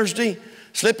on Thursday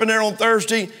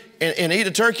and eat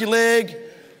a turkey leg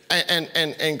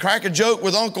and crack a joke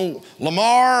with Uncle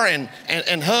Lamar and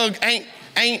hug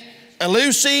Aunt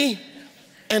Lucy.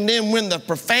 And then when the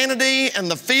profanity and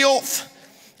the filth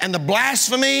and the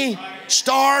blasphemy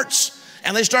starts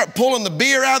and they start pulling the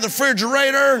beer out of the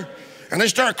refrigerator and they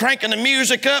start cranking the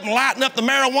music up and lighting up the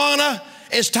marijuana,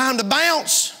 it's time to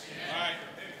bounce.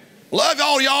 Love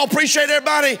y'all. Appreciate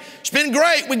everybody. It's been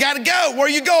great. We got to go. Where are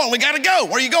you going? We got to go.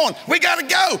 Where are you going? We got to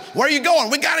go. Where are you going?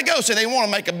 We got to go. So they want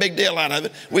to make a big deal out of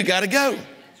it. We got to go.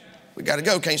 We got to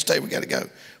go. Can't stay. We got to go.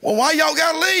 Well, why y'all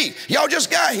got to leave? Y'all just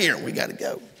got here. We got to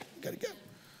go. We got to go.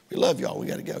 We love y'all. We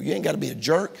got to go. You ain't got to be a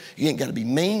jerk. You ain't got to be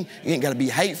mean. You ain't got to be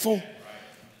hateful.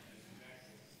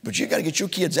 But you got to get your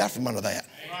kids out from under that.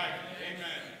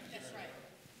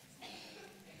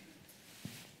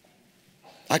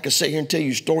 I could sit here and tell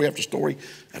you story after story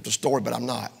after story, but I'm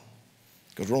not,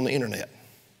 because we're on the internet.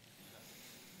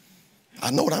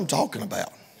 I know what I'm talking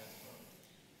about.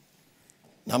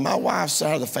 Now, my wife's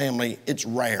side of the family, it's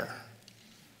rare.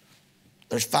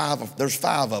 There's five of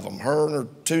them. Her and her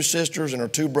two sisters and her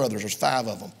two brothers. There's 5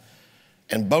 of them.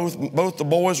 And both the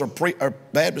boys are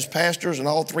Baptist pastors, and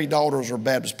all 3 daughters are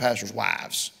Baptist pastors'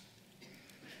 wives.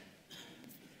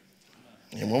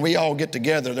 And when we all get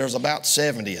together, there's about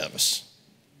 70 of us.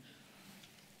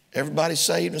 Everybody's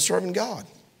saved and serving God.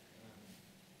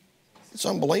 It's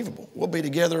unbelievable. We'll be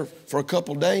together for a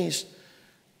couple of days,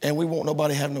 and we won't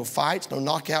nobody have no fights, no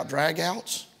knockout,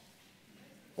 drag-outs.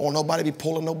 Won't nobody be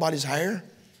pulling nobody's hair.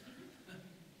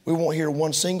 We won't hear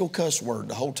one single cuss word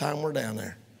the whole time we're down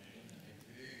there.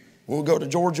 We'll go to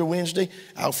Georgia Wednesday.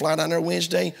 I'll fly down there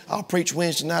Wednesday. I'll preach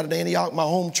Wednesday night at Antioch, my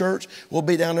home church. We'll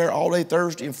be down there all day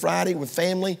Thursday and Friday with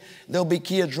family. There'll be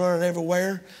kids running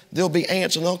everywhere. There'll be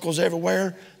aunts and uncles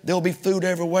everywhere. There'll be food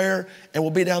everywhere. And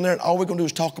we'll be down there, and all we're going to do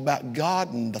is talk about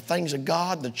God and the things of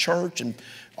God, the church, and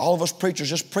all of us preachers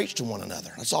just preach to one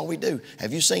another. That's all we do.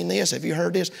 Have you seen this? Have you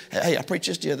heard this? Hey, I preached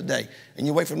this the other day. And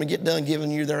you wait for them to get done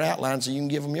giving you their outline so you can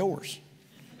give them yours.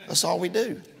 That's all we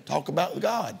do. Talk about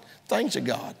God, things of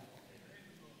God.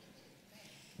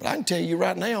 But I can tell you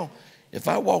right now, if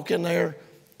I walk in there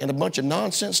and a bunch of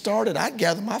nonsense started, I'd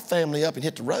gather my family up and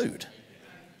hit the road.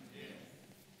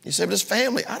 You say, but it's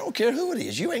family. I don't care who it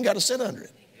is. You ain't got to sit under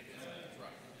it.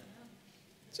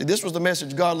 See, this was the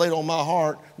message God laid on my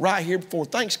heart right here before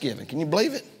Thanksgiving. Can you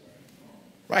believe it?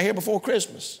 Right here before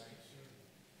Christmas.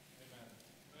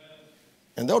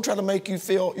 And they'll try to make you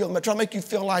feel,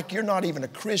 like you're not even a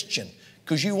Christian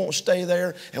because you won't stay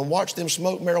there and watch them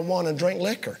smoke marijuana and drink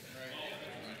liquor.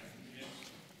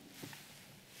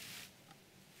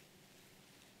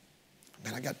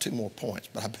 Man, I got 2 more points,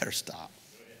 but I better stop.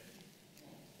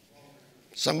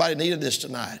 Somebody needed this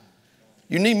tonight.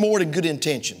 You need more than good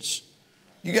intentions.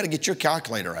 You got to get your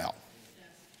calculator out.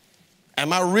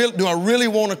 Do I really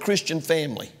want a Christian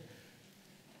family?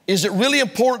 Is it really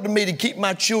important to me to keep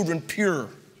my children pure?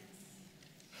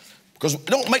 Because it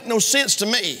don't make no sense to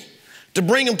me to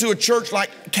bring them to a church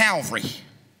like Calvary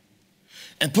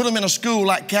and put them in a school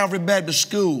like Calvary Baptist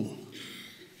School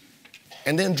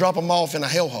and then drop them off in a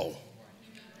hellhole.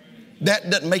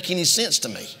 That doesn't make any sense to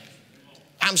me.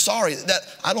 I'm sorry,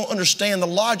 I don't understand the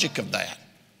logic of that.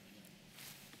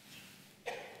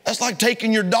 That's like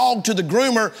taking your dog to the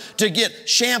groomer to get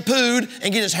shampooed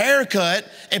and get his hair cut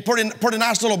and put a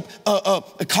nice little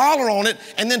a collar on it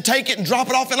and then take it and drop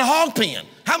it off in a hog pen.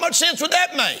 How much sense would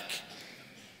that make?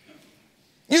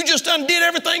 You just undid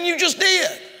everything you just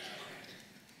did.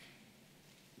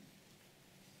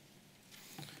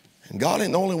 And God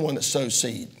ain't the only one that sows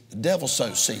seed. The devil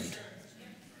sows seed.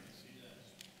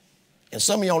 And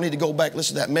some of y'all need to go back,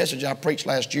 listen to that message I preached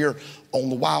last year on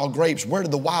the wild grapes. Where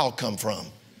did the wild come from?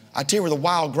 I tell you where the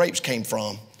wild grapes came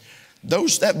from.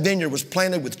 That vineyard was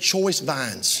planted with choice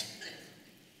vines.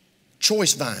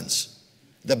 Choice vines.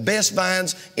 The best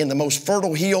vines in the most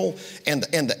fertile hill, and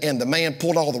the man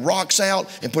pulled all the rocks out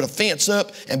and put a fence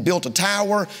up and built a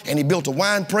tower, and he built a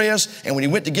wine press, and when he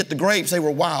went to get the grapes, they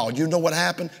were wild. You know what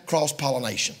happened?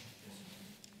 Cross-pollination.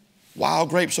 Wild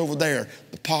grapes over there,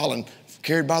 the pollen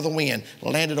carried by the wind,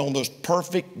 landed on those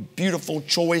perfect, beautiful,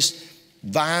 choice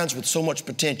vines with so much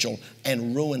potential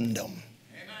and ruined them.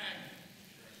 Amen.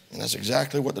 And that's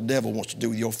exactly what the devil wants to do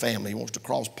with your family. He wants to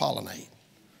cross-pollinate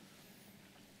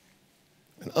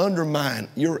and undermine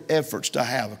your efforts to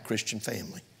have a Christian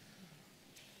family.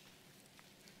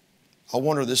 I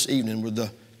wonder this evening, with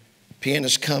the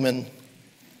pianist coming,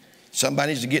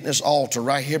 somebody needs to get in this altar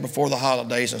right here before the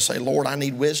holidays and say, Lord, I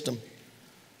need wisdom.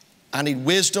 I need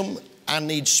wisdom. I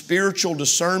need spiritual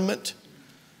discernment.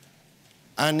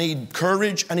 I need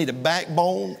courage. I need a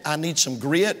backbone. I need some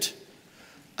grit.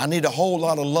 I need a whole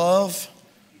lot of love.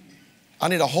 I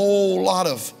need a whole lot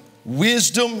of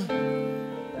wisdom.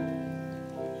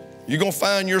 You're going to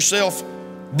find yourself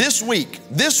this week,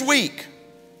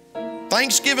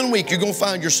 Thanksgiving week, you're going to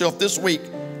find yourself this week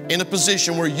in a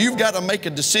position where you've got to make a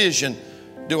decision.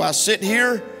 Do I sit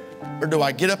here or do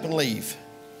I get up and leave?